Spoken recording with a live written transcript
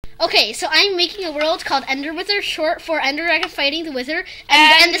Okay, so I'm making a world called Ender Wither, short for Ender Dragon fighting the Wither,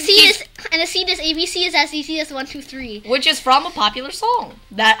 and the seed is ABC is as easy as 1, 2, 3. Which is from a popular song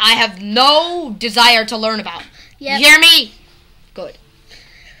that I have no desire to learn about. Yep. You hear me? Good.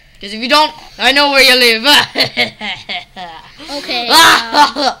 Because if you don't, I know where you live. Okay.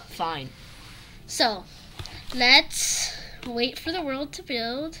 Fine. So, let's wait for the world to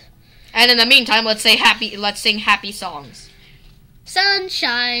build. And in the meantime, let's sing happy songs.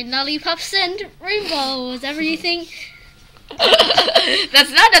 Sunshine, lollipops, and rainbows. Everything.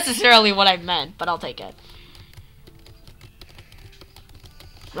 That's not necessarily what I meant, but I'll take it.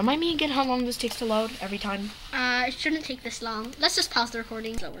 Remind me again how long this takes to load every time? It shouldn't take this long. Let's just pause the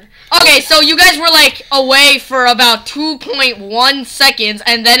recording. Slower. Okay, so you guys were like away for about 2.1 seconds,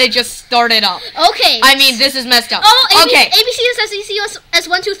 and then it just started up. Okay. I mean, this is messed up. Oh, okay. ABC is as easy as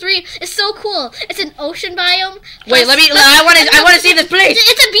 1, 2, 3. It's so cool. It's an ocean biome. Wait, I want to see this, please.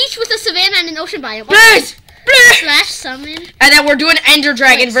 It's a beach with a savanna and an ocean biome. Please, please. Slash summon. And then we're doing Ender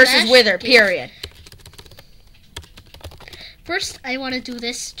Dragon versus slash Wither. Period. First, I want to do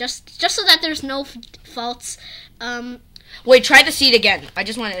this just so that there's no faults. Wait, try the seed again. I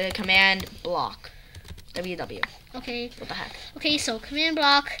just want to command block. WW. Okay. What the heck? Okay, so command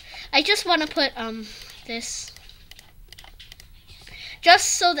block. I just want to put this.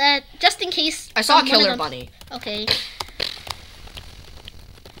 Just in case. I saw a killer bunny. Okay.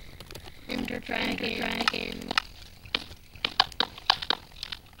 Ender Dragon.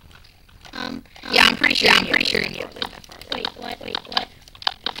 Yeah, I'm pretty sure you knew. Wait, what?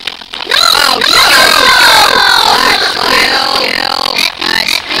 No! Oh, no!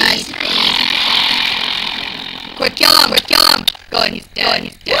 Quick, kill him! Good, he's dead.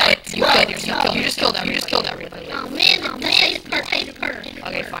 You just killed everybody. Oh man, the part.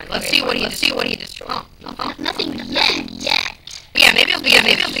 Okay, fine. Let's see what he destroyed. Nothing yet. Yeah, maybe it's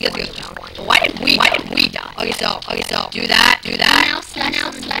because he was down. But why did we die? Okay, so do that. Now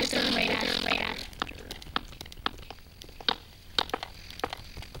slash them right at.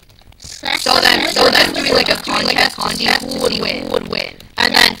 So then doing like a contest to see who would win.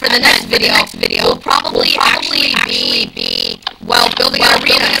 And then for the next video will probably actually be building an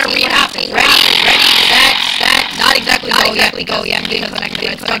arena. Ready, set, not exactly go yet because the next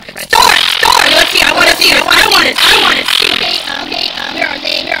video start. Let's see. I want to see. Okay. Where are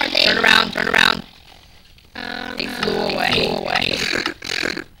they? Turn around. They flew away.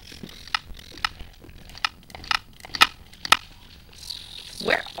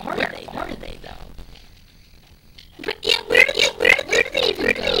 Where are they though? But yeah, where do they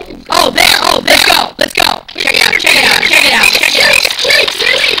even go? Oh, there! Oh, let's go! Check it out! Where's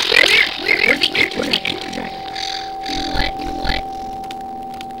the Ender Dragon?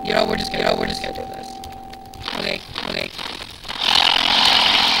 You know what? You know, we're just gonna do this. Okay.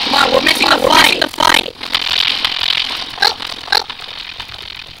 Come on, we're missing the fight!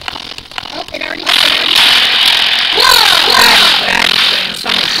 Oh, it already.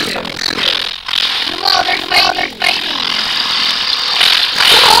 Whoa, they're fighting.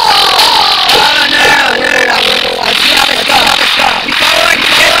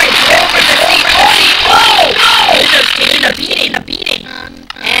 In a beating.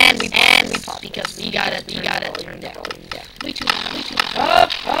 And we fought because we got it turned down. Way too loud.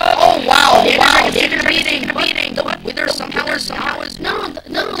 Oh wow, they're beating. The Wither somehow is No,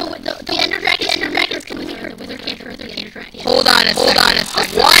 the Ender Dragon is completely hurt. The Wither can't hurt the Ender Dragon. Hold on a second.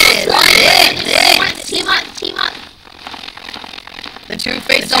 What is this? Team up. The two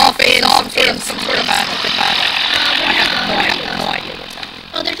face off in some sort of battle. I have no idea what's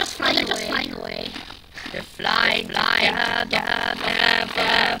happening. Oh, they're just flying away. They're flying. Hello.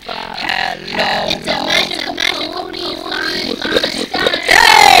 It's a magical pony flying.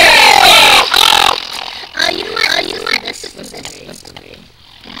 You know what? Listen to me.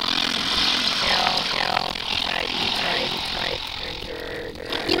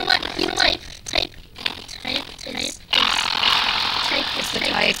 You know what? Type.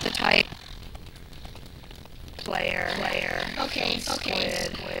 It's the type. Player. Okay.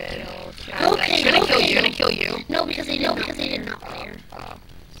 Gonna kill you. No, because they did not player.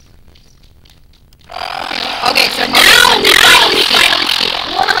 Okay, so now we finally see it.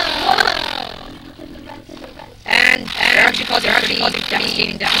 Whoa. And they're actually causing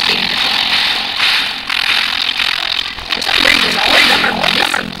devastating. For some reason, all of them are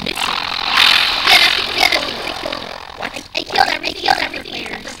missing. Yeah, that's because they killed. What? I killed everything except the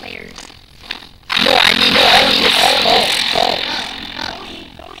players. No, I mean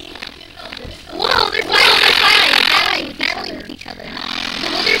Whoa, they're fighting. Battling with each other. The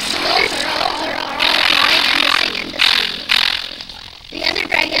Wither's skulls are all flying and missing. The Ender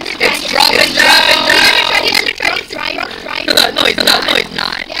Dragon dropping down. No, he's not.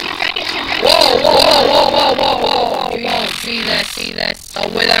 Whoa. You don't see this. The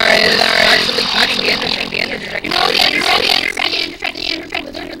Wither is actually fighting the Ender Dragon.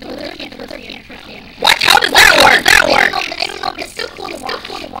 What? How does that work? I don't know, but it's still cool to watch.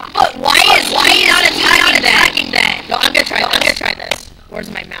 But why is he not attacking that? No, I'm gonna try this. Where's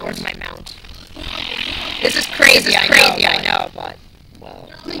my mount? This is crazy, I know, but well.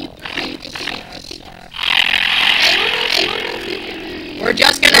 We're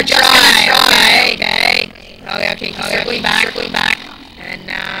just gonna try, okay? Circling back. And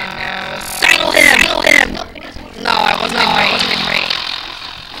now saddle him! No, I wasn't in range.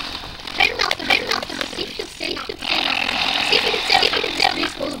 Try to mount him. See if you can stand up. See if you can stand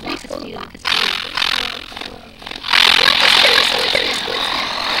these blocks.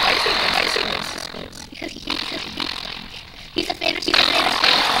 Because he's a fan of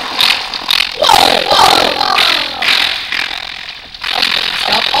Whoa!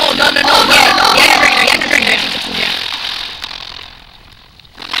 Oh, no. Yeah.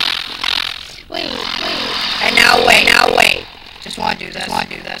 Wait. And now wait. Just wanna do this.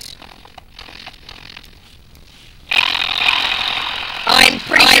 I'm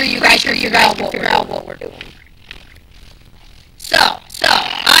pretty sure you guys can figure out what we're doing. So,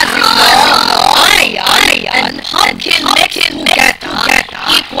 as you know, iron and pumpkin mix together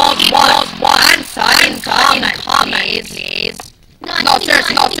equals one common needs. No, sir.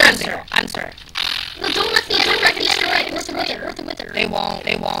 Answer. No, don't let the Ender Dragon destroy the Wither. They won't.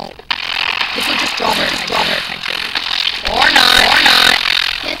 This will just draw their attention. Or not.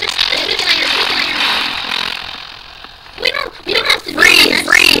 Yeah, just pick an iron. Wait, no, we don't have to free!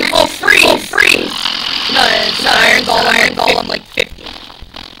 No, it's not Iron Golem like 50.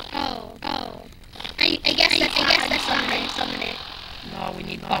 Oh. I guess that's summon it. No, we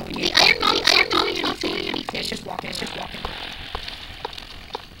need. The Iron Golem is not doing anything. It's just walking.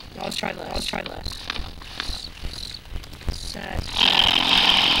 No, let's try this. Set.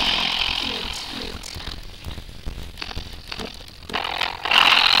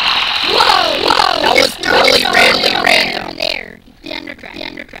 Whoa! That was totally random. Over there. The Ender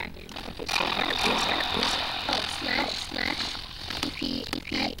Dragon. Okay, so Slash. EP.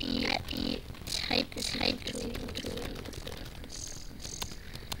 Type.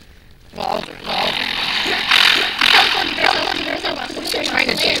 Well, trying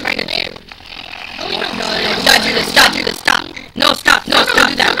to do. No, don't do this, stop. No, stop, do that.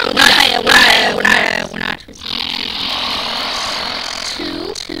 We're not.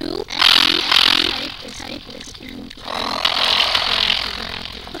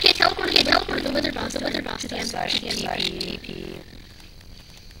 Okay, teleport the Wither box at the end. EP.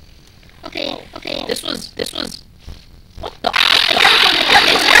 Okay. This was. What the?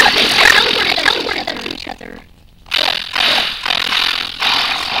 Teleported them to each other.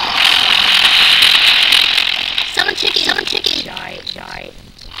 Summon chicken. Giant.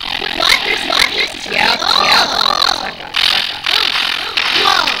 What? There's what? Yeah. Oh.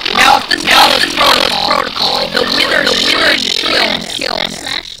 Whoa. Now if this follows protocol, the Wither should kill him.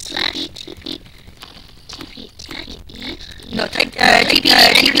 Slash TP. No, type TP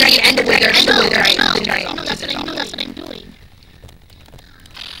and the Wither. I know, that's what I'm doing.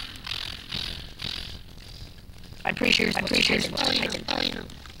 I'm pretty sure. Oh, you know.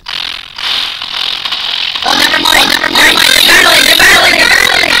 Oh, never mind. They're battling.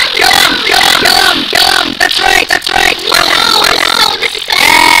 Kill him. That's right. Oh, this is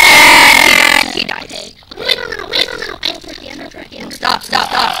And he died. okay. Wait, no. I will push the Ender Dragon. Stop.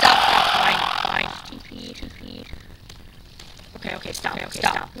 Fine. TP. Okay, stop.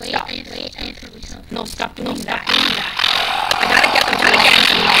 Wait, I hurt myself. No, stop doing that. I gotta get them all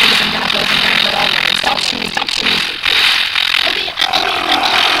because I'm gonna go from there. Stop shooting. Okay,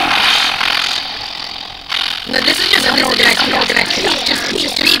 No, this is just unorganized.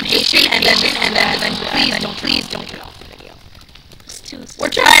 Just be patient and then please don't get off the video. We're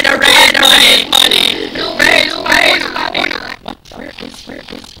trying to raise money. No, raise we're not. What? Where is he?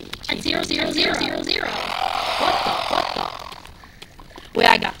 At 0. What the? Wait,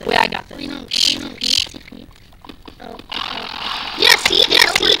 I got this. Wait, no. Oh. Yeah, see, the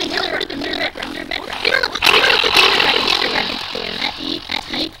Wither background. We don't know put the Ender Dragon.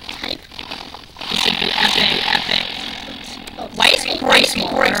 Type. This would be epic. Why is Spray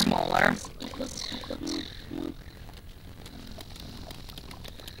smaller?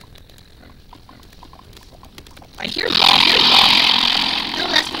 I hear lava. No,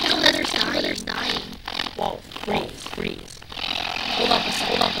 that's because Wither's dying. Whoa, freeze. Hold up a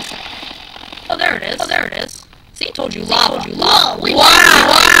sec. Oh, there it is. See, told you lava. Whoa, wait, Wow.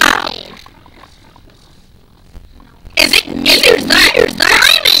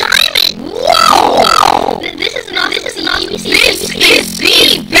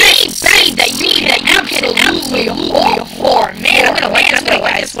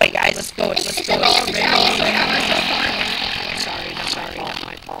 guys. Let's go. Sorry, not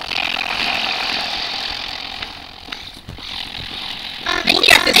my fault. Look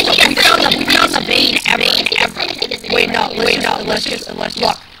at this. We found the vein ever. Wait, no. Let's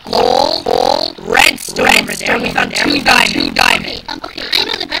look. Gold, redstone. We found two diamonds. Okay, I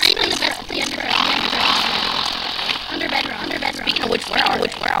know the best. Under bedrock. Speaking of which, where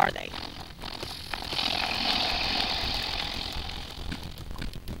are they?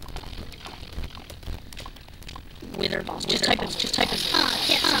 Wither bombs. Just type it. Can't.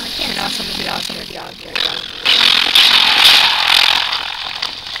 Get out some of the objects.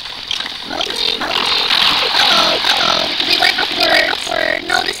 They went upward.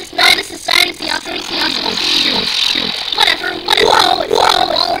 No, this is science. The Shoot. Whatever. Whoa. Wall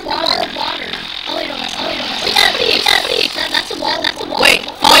of water. Oh, wait, we gotta leave. That's a wall. Wait,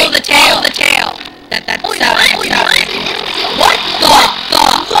 follow the tail. That's What the?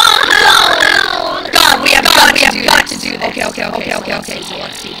 God, we have got to do this. Okay. So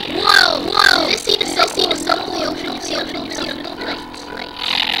let's see here. Whoa. This seed is so cool. The ocean.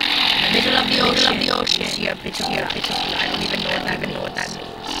 Middle of the ocean. Here. I don't even know what that means.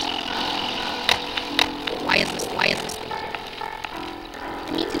 Why is this thing here? I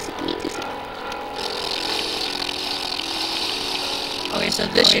need to see. Okay, so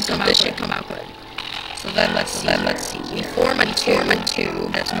this should come out good. So then let's see. We form a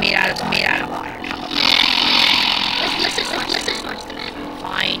tube that's made out of iron. Let's just watch the man.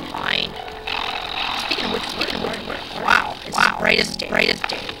 Fine. Speaking of which, wow, it's bright as day.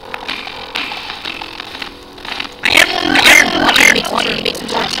 I had one iron to make some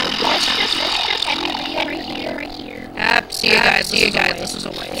torches. Let's just end the video right here. Yep, see you guys. This is a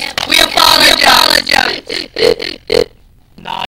waste. Yep. We apologize.